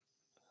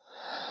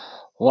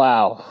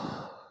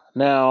Wow.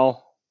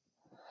 Now,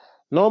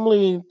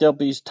 normally there'll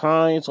be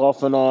times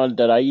off and on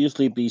that I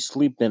usually be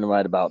sleeping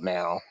right about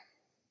now.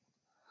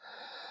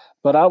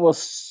 But I was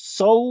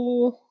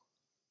so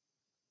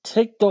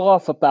ticked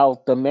off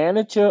about the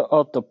manager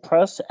of the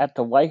press at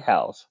the White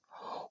House.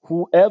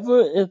 Whoever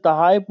is the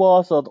high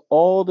boss of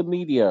all the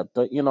media,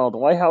 the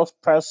White House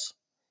press,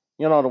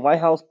 the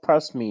White House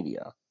press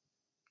media.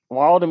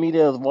 Well, all the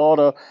media is all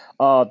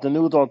the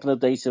news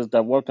organizations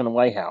that work in the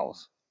White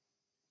House,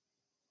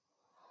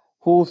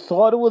 who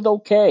thought it was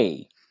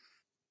okay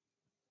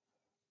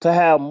to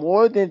have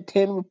more than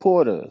 10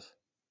 reporters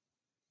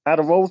at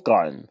a Rose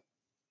Garden,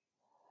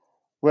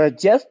 where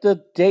just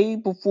the day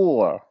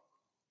before,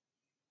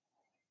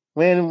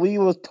 when we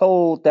was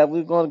told that we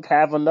were going to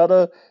have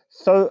another,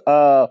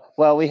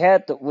 we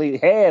had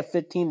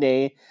 15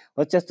 days,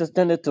 but just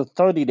extended to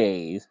 30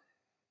 days,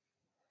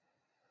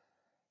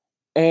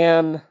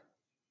 and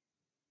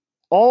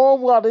all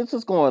while this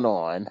is going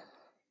on,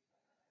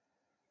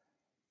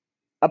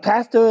 a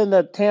pastor in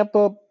the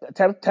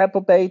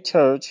Tampa Bay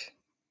church,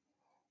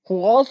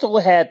 who also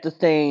had the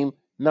same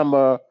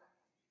number,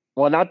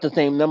 well, not the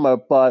same number,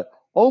 but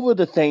over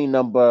the same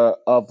number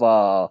of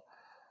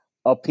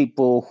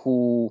people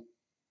who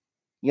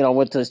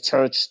went to his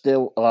church.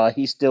 Still,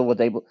 he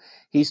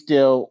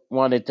still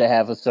wanted to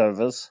have a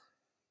service.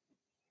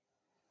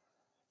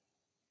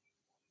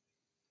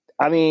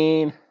 I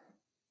mean,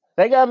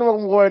 they got no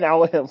warrant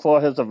out for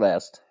his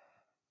arrest.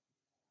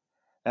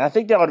 And I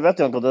think they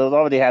arrested him because they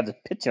already had the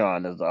picture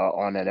on it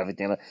and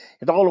everything.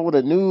 It's all over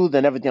the news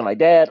and everything like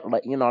that.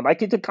 Like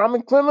he's a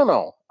common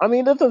criminal. I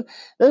mean, this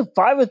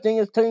virus thing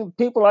is turning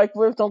people like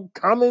we're some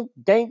common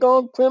dang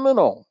on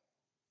criminal.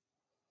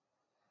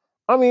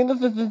 I mean,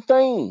 this is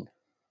insane.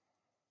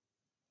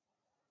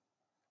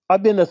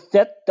 I've been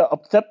upset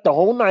the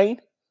whole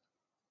night,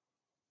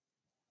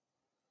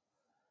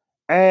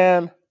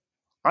 and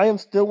I am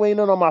still waiting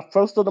on my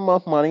first of the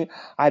month money.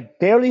 I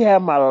barely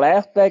have my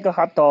last bag of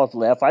hot dogs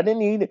left. I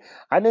didn't eat it.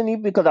 I didn't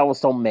eat because I was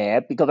so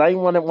mad because I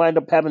didn't want to wind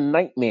up having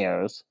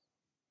nightmares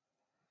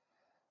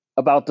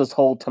about this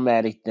whole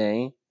traumatic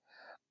thing.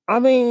 I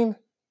mean,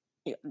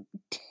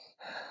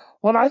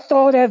 when I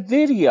saw that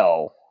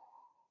video,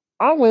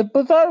 I went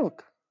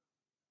berserk.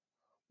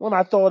 When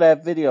I saw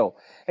that video,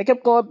 I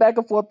kept going back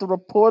and forth. The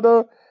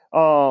reporter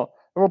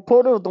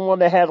was the one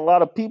that had a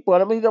lot of people,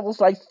 and I mean, that was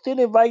like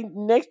sitting right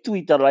next to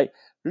each other, like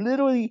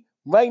literally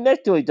right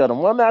next to each other,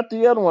 one after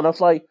the other one. I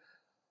was like,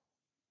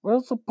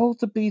 we're supposed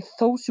to be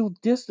social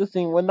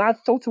distancing. We're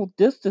not social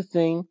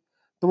distancing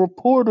the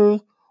reporters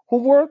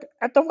who work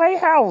at the White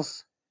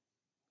House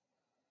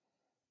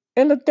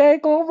and the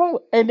daggone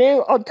road. And then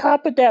on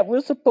top of that,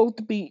 we're supposed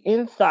to be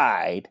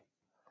inside,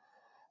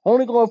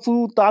 only going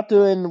food,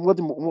 doctor, and what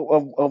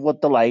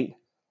the like.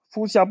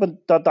 Food shopping,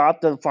 the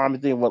doctor, and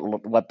pharmacy, and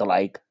what the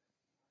like.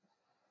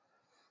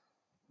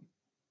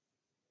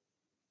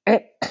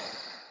 And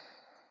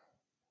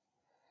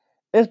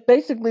it's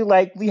basically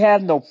like we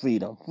have no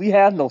freedom. We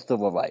have no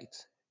civil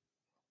rights.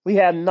 We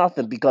have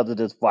nothing because of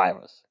this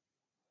virus.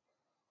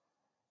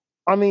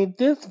 I mean,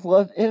 this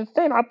was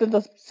insane. I've been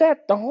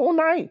upset the whole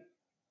night.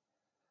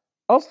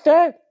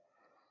 Upset.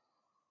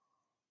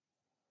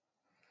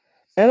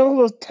 And it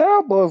was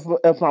terrible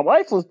if my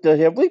wife was still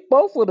here. We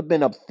both would have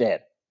been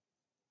upset.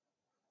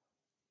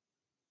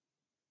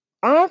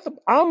 I'm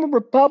a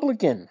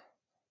Republican.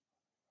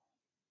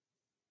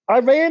 I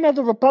ran as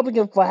a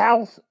Republican for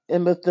House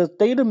in the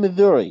state of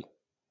Missouri.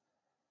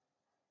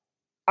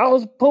 I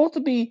was supposed to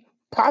be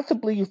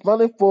possibly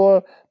running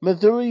for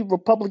Missouri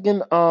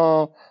Republican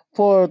for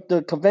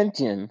the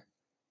convention,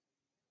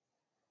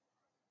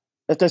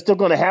 if they're still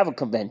going to have a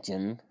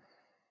convention.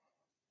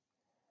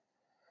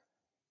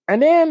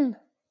 And then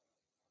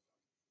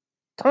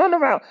turn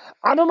around.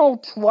 I don't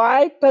know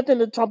why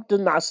President Trump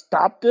did not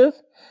stop this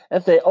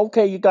and say,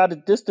 okay, you got to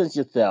distance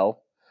yourself,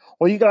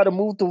 or you got to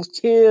move those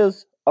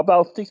chairs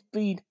about 6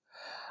 feet.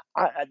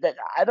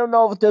 I don't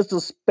know if there's a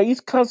space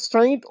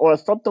constraint or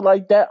something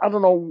like that. I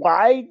don't know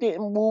why he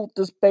didn't move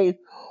the space.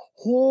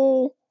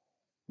 Who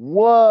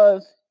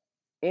was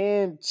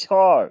in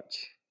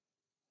charge?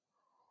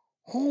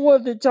 Who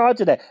was in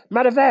charge of that?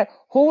 Matter of fact,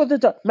 who was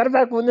in charge? Matter of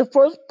fact, when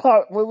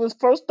we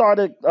first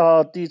started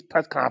these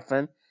press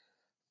conference,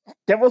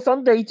 there were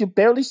some days you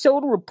barely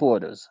showed the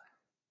reporters,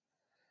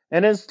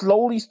 and then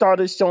slowly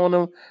started showing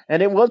them,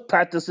 and it was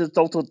practicing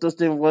social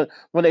distancing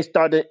when they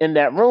started in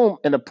that room,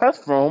 in the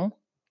press room,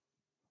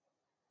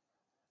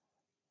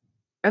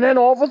 and then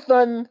all of a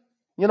sudden,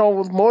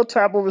 with more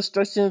travel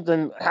restrictions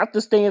and have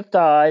to stay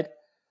inside,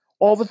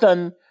 all of a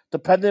sudden the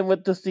president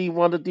went to see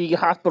one of the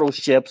hospital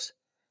ships,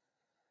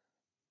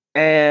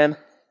 and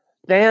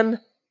then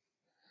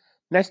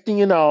next thing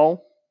you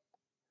know,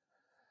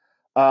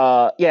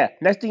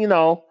 next thing you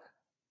know,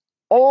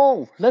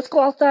 oh, let's go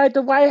outside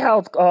the White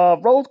House,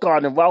 Rose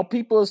Garden, while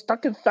people are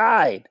stuck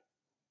inside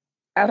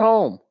at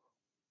home.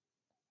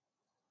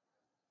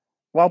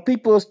 While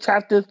people is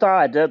trapped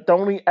inside, they're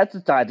only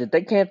exercising.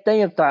 They can't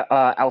stay inside,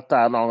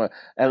 outside longer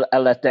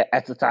unless they're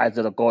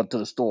exercising or going to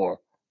the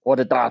store or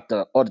the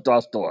doctor or the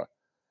drugstore.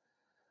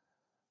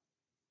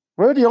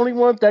 We're the only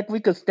ones that we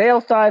could stay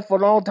outside for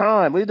a long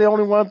time. We're the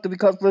only ones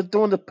because we're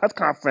doing the press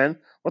conference.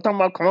 We're talking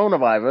about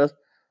coronavirus.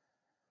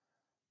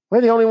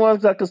 We're the only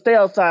ones that could stay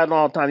outside a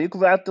long time. You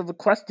could ask the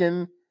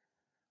question.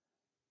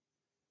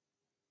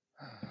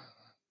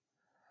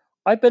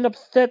 I've been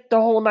upset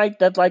the whole night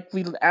that like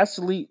we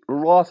actually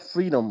lost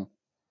freedom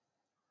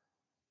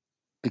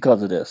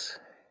because of this.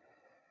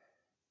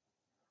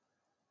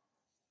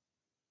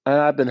 And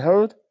I've been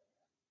hurt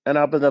and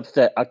I've been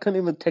upset. I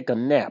couldn't even take a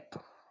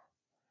nap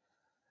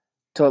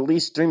to at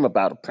least dream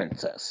about a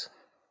princess.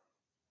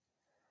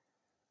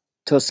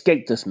 To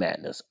escape this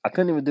madness. I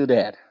couldn't even do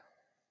that.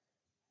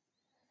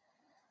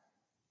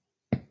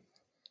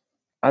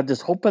 I'm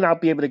just hoping I'll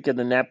be able to get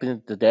a nap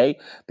in today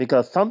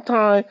because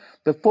sometime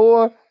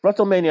before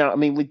WrestleMania, I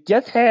mean, we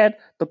just had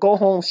the go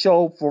home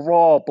show for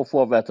Raw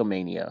before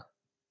WrestleMania.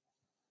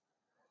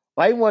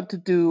 I want to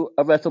do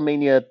a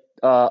WrestleMania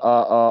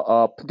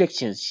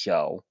predictions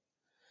show.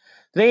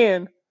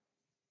 Then,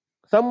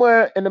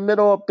 somewhere in the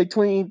middle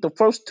between the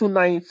first two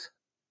nights,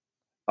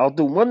 I'll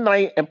do one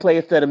night and play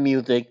a set of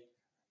music,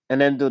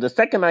 and then do the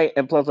second night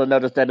and plus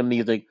another set of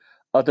music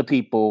of the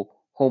people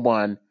who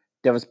won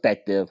their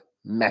respective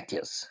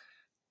matches.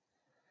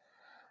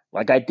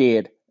 Like I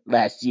did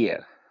last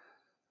year.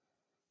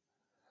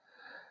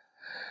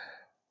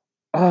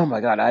 Oh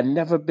my God, I've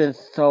never been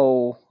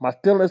so. My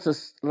feelings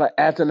as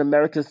an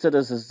American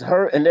citizen is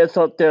hurt, and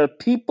there are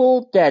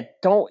people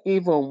that don't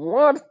even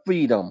want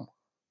freedom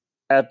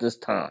at this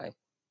time.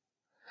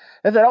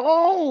 And that,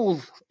 oh,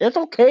 it's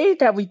okay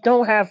that we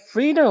don't have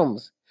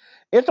freedoms.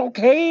 It's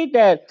okay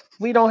that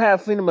we don't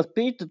have freedom of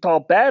speech to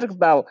talk bad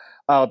about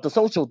the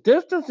social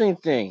distancing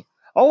thing.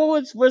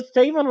 Oh, we're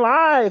saving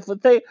lives.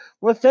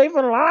 We're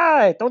saving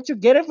lives. Don't you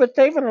get it? We're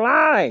saving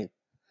lives.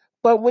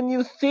 But when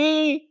you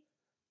see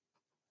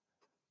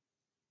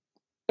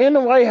in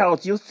the White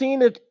House, you've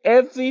seen it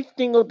every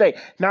single day.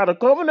 Now, the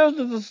governors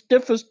is a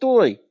different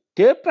story.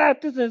 They're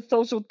practicing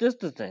social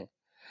distancing.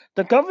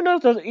 The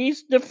governors of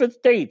each different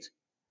states,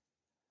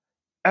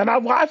 and I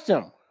watched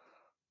them.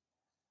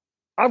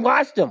 I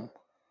watched them.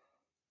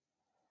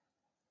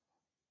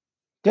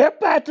 They're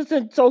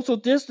practicing social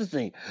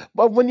distancing.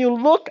 But when you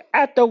look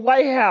at the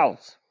White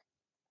House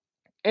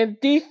in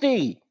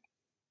D.C.,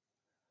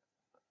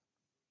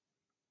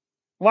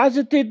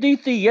 Washington,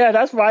 D.C., yeah,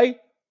 that's right.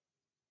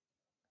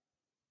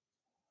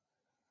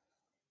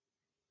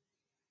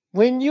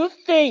 When you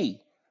see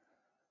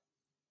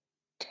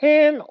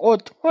 10 or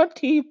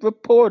 20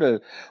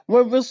 reporters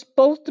when we're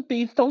supposed to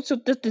be social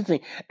distancing,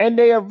 and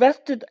they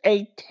arrested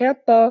a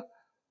Tampa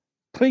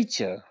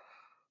preacher,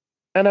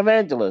 an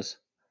evangelist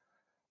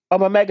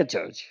of a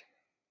megachurch,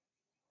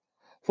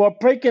 for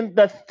breaking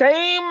the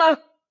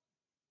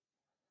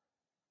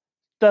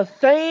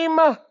same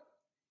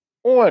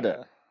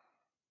order.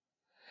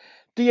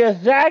 The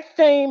exact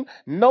same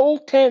no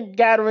tent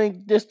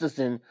gathering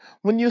distancing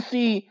when you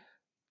see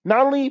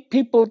not only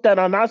people that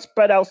are not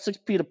spread out 6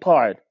 feet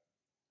apart,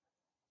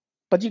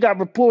 but you got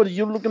reporters.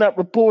 You're looking at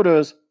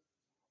reporters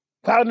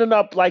crowding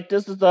up like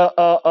this is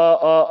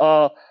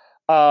a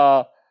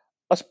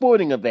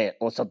sporting event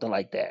or something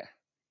like that.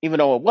 Even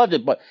though it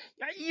wasn't, but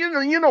you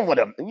know what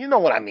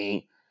I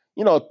mean.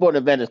 You know, a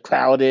sporting event is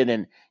crowded,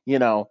 and you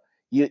know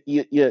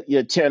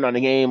you're cheering on the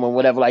game or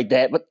whatever like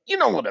that. But you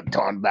know what I'm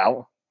talking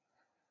about.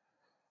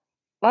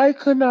 I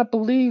could not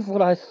believe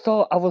what I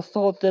saw. I was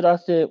so upset. I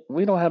said,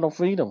 "We don't have no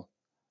freedom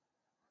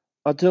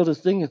until this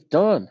thing is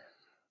done."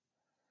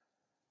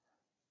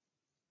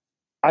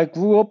 I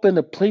grew up in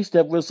a place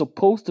that we're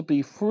supposed to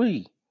be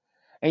free,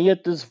 and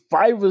yet this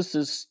virus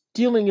is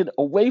stealing it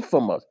away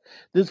from us.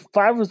 This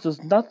virus is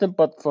nothing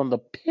but from the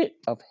pit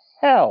of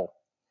hell.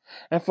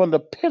 And from the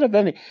pit of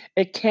any,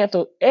 it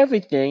canceled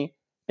everything,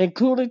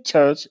 including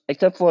church,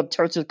 except for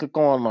churches could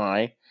go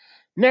online.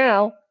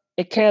 Now,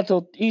 it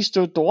canceled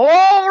Easter to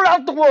all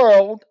around the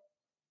world.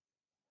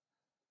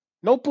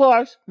 No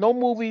parks, no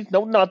movies,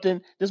 no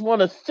nothing. Just want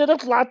to sit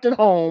us locked at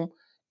home,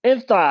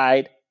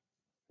 inside.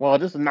 Well,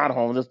 this is not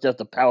home. This is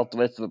just a palace the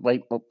rest of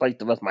the place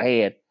the rest of my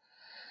head.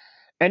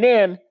 And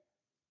then,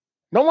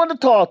 no one to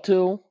talk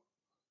to.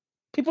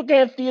 People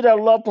can't see their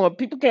loved one.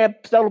 People can't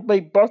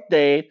celebrate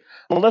birthdays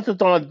unless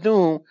it's on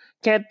Zoom.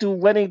 Can't do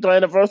weddings or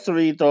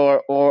anniversaries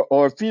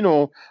or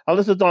funeral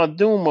unless it's on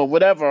Zoom or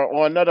whatever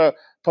or another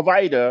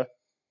provider.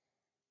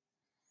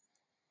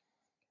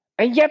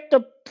 And yet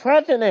the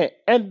president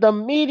and the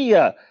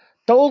media,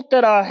 those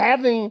that are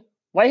having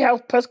White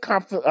House press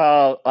conference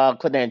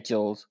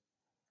credentials,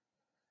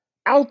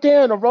 out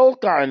there in the Rose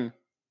Garden.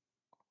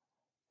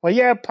 Well,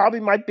 yeah,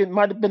 probably might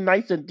have been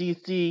nice in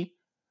D.C.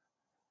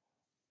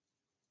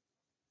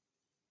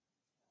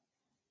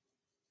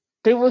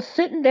 They were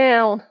sitting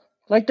down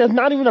like there's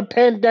not even a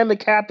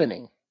pandemic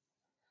happening.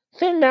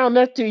 Sitting down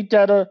next to each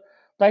other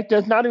like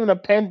there's not even a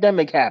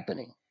pandemic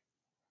happening.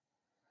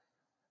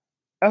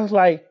 I was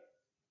like,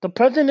 the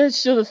president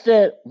should have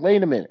said,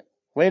 wait a minute,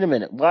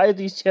 why are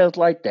these chairs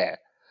like that?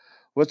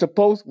 We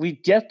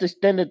just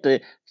extended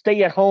the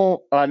stay at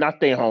home, not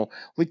stay at home,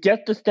 we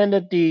just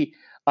extended the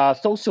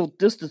social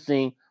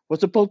distancing. We're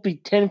supposed to be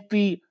 10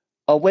 feet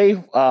away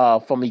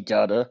from each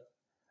other.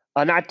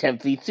 Not 10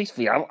 feet, 6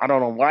 feet. I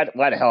don't know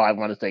why the hell I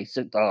want to say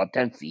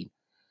 10 feet.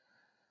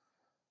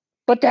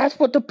 But that's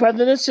what the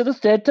president should have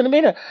said to the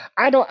media.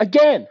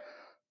 Again,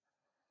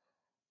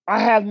 I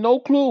have no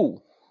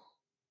clue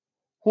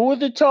who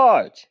is in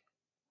charge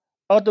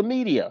of the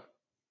media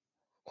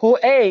who,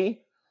 A,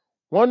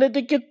 wanted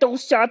to get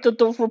those shots at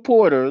those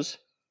reporters.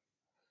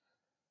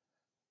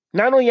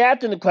 Not only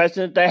asking the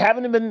questions, they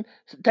haven't been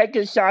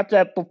taking shots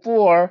at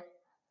before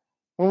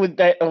when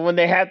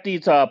they had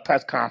these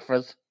press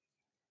conferences.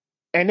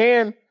 And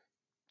then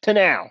to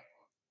now.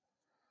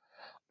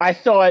 I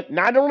saw it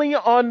not only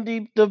on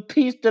the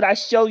piece that I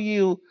show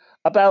you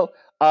about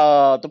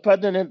the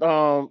president,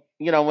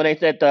 when they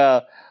said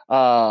the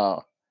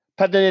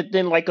president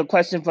didn't like a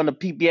question from the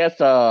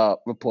PBS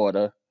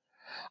reporter.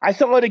 I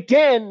saw it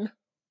again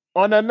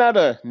on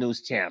another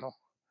news channel.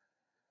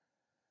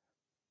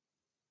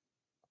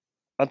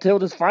 Until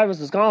this virus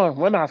is gone,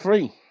 we're not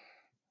free.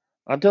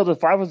 Until the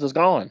virus is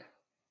gone.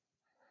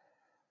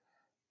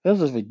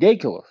 This is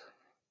ridiculous.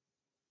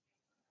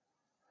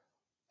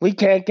 We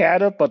can't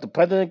gather, but the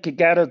president can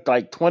gather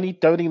like 20,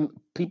 30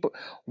 people.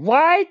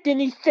 Why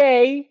didn't he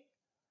say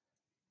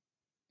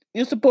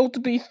you're supposed to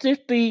be 6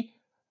 feet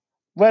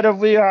whether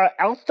we are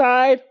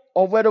outside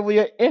or whether we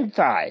are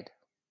inside?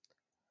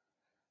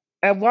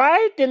 And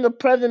why didn't the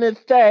president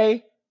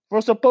say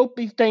we're supposed to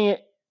be staying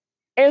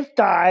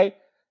inside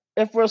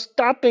if we're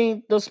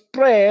stopping the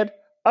spread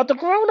of the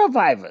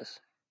coronavirus?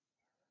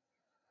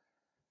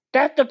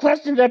 That's the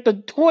question that's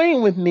been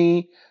toying with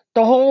me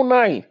the whole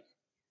night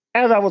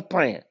as I was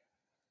playing.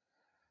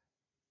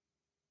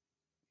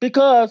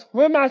 Because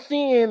we're not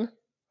seeing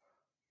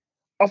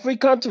a free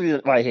country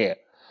right here.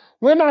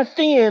 We're not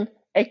seeing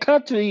a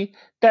country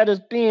that is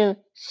being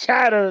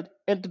shattered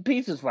into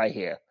pieces right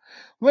here.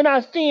 We're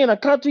not seeing a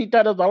country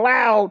that is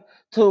allowed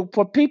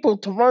for people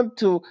to run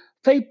to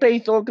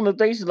faith-based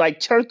organizations like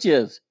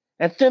churches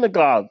and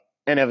synagogues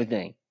and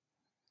everything.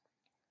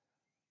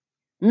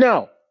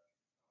 No.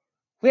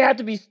 We have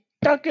to be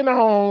stuck in the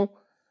home.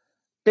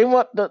 They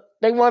want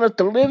us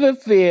to live in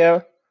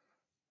fear.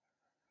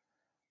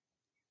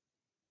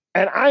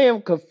 And I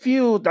am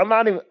confused. I'm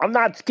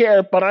not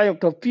scared, but I am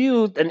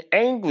confused and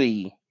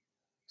angry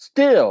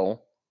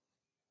still.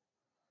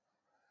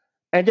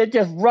 And they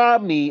just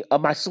robbed me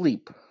of my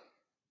sleep.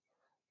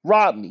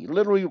 Robbed me,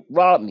 literally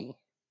robbed me.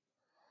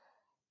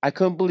 I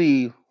couldn't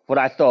believe what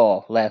I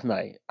saw last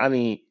night.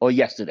 Or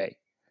yesterday.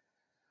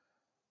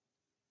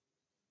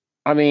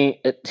 I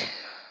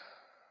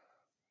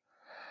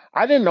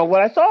didn't know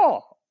what I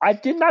saw. I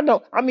did not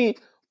know.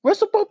 We're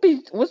supposed to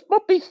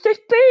be 6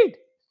 feet.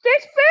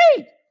 6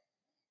 feet.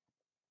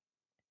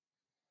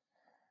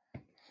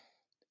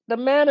 The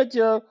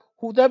manager,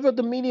 whoever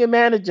the media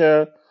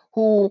manager,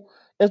 who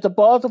is the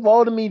boss of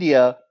all the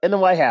media in the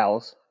White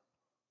House,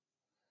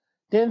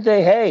 didn't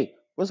say, hey,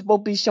 we're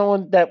supposed to be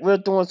showing that we're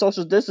doing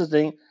social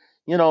distancing.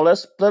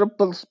 Let's split up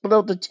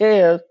the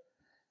chairs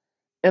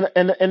in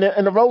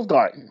the Rose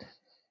Garden.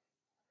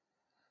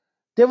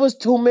 There was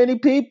too many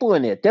people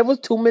in it. There was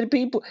too many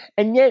people.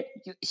 And yet,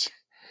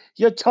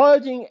 you're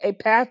charging a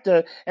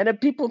pastor, and the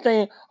people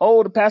saying,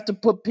 oh, the pastor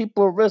put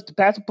people at risk. The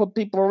pastor put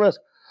people at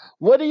risk.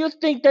 What do you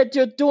think that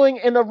you're doing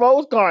in the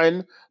Rose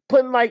Garden,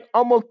 putting like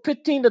almost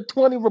 15 to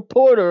 20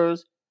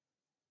 reporters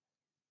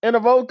in the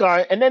Rose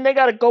Garden, and then they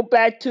got to go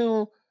back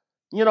to,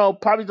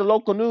 probably the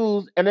local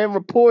news and then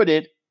report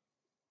it?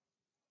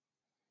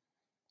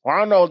 Well, I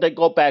don't know if they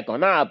go back or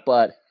not,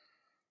 but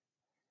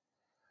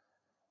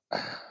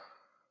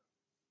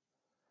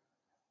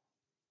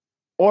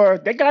or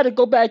they got to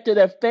go back to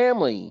their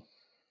family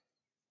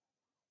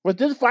with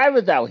this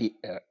virus out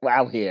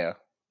here.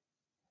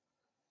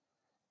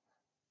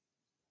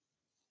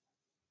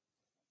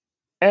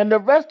 And the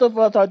rest of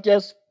us are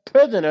just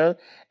prisoners,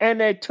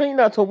 and they treat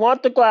us who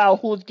want to go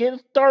out, who's getting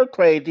stir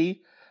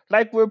crazy,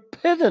 like we're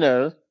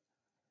prisoners.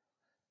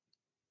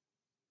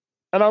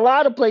 And a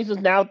lot of places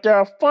now, there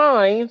are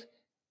fines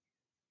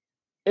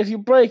if you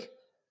break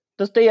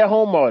the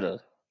stay-at-home order.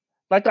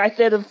 Like I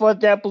said, for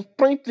example,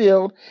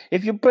 Springfield,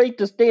 if you break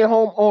the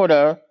stay-at-home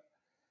order,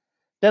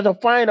 there's a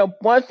fine of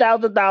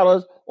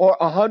 $1,000 or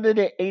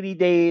 180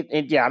 days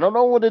in jail. I don't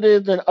know what it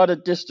is in other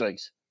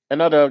districts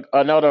and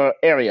other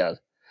areas,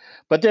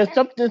 but there's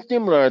something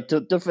similar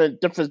to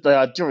different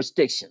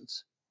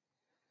jurisdictions.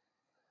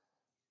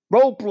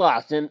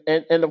 Roadblocks in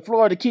the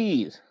Florida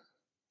Keys.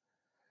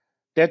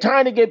 They're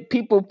trying to get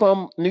people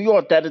from New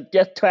York that are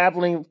just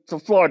traveling to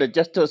Florida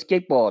just to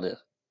escape all this.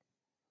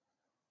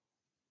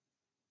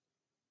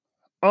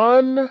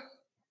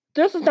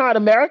 This is not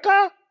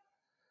America.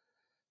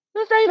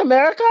 This ain't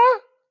America.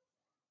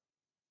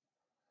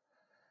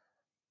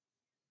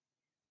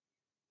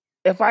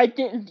 If I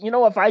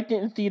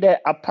didn't see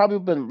that, I'd probably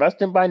been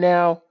resting by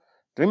now,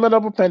 dreaming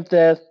of a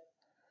princess,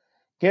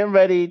 getting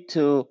ready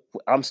to.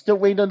 I'm still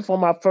waiting for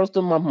my first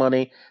of my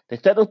money. They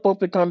said it was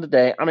supposed to come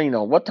today. I don't even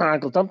know what time,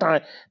 because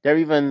sometimes they're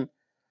even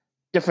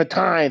different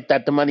times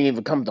that the money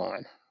even comes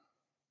on.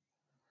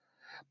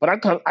 But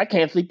I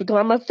can't sleep because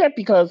I'm upset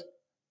because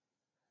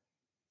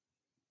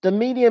The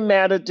media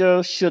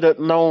manager should have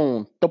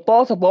known. The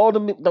boss of all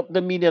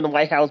the media and the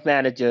White House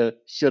manager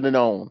should have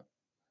known.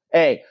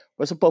 Hey,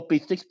 we're supposed to be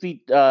 6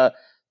 feet,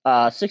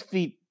 6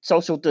 feet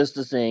social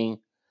distancing.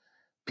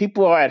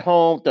 People are at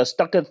home. They're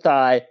stuck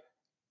inside.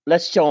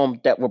 Let's show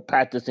them that we're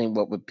practicing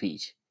what we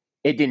preach.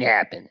 It didn't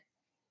happen.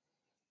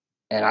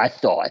 And I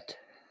thought,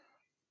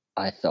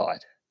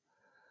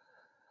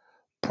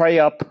 pray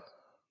up,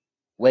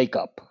 wake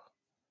up.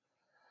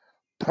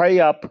 Pray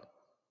up,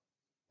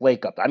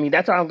 wake up. I mean,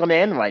 that's how I'm going to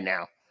end right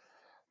now.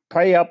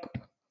 Pray up,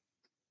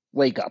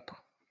 wake up.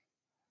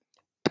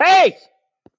 Peace!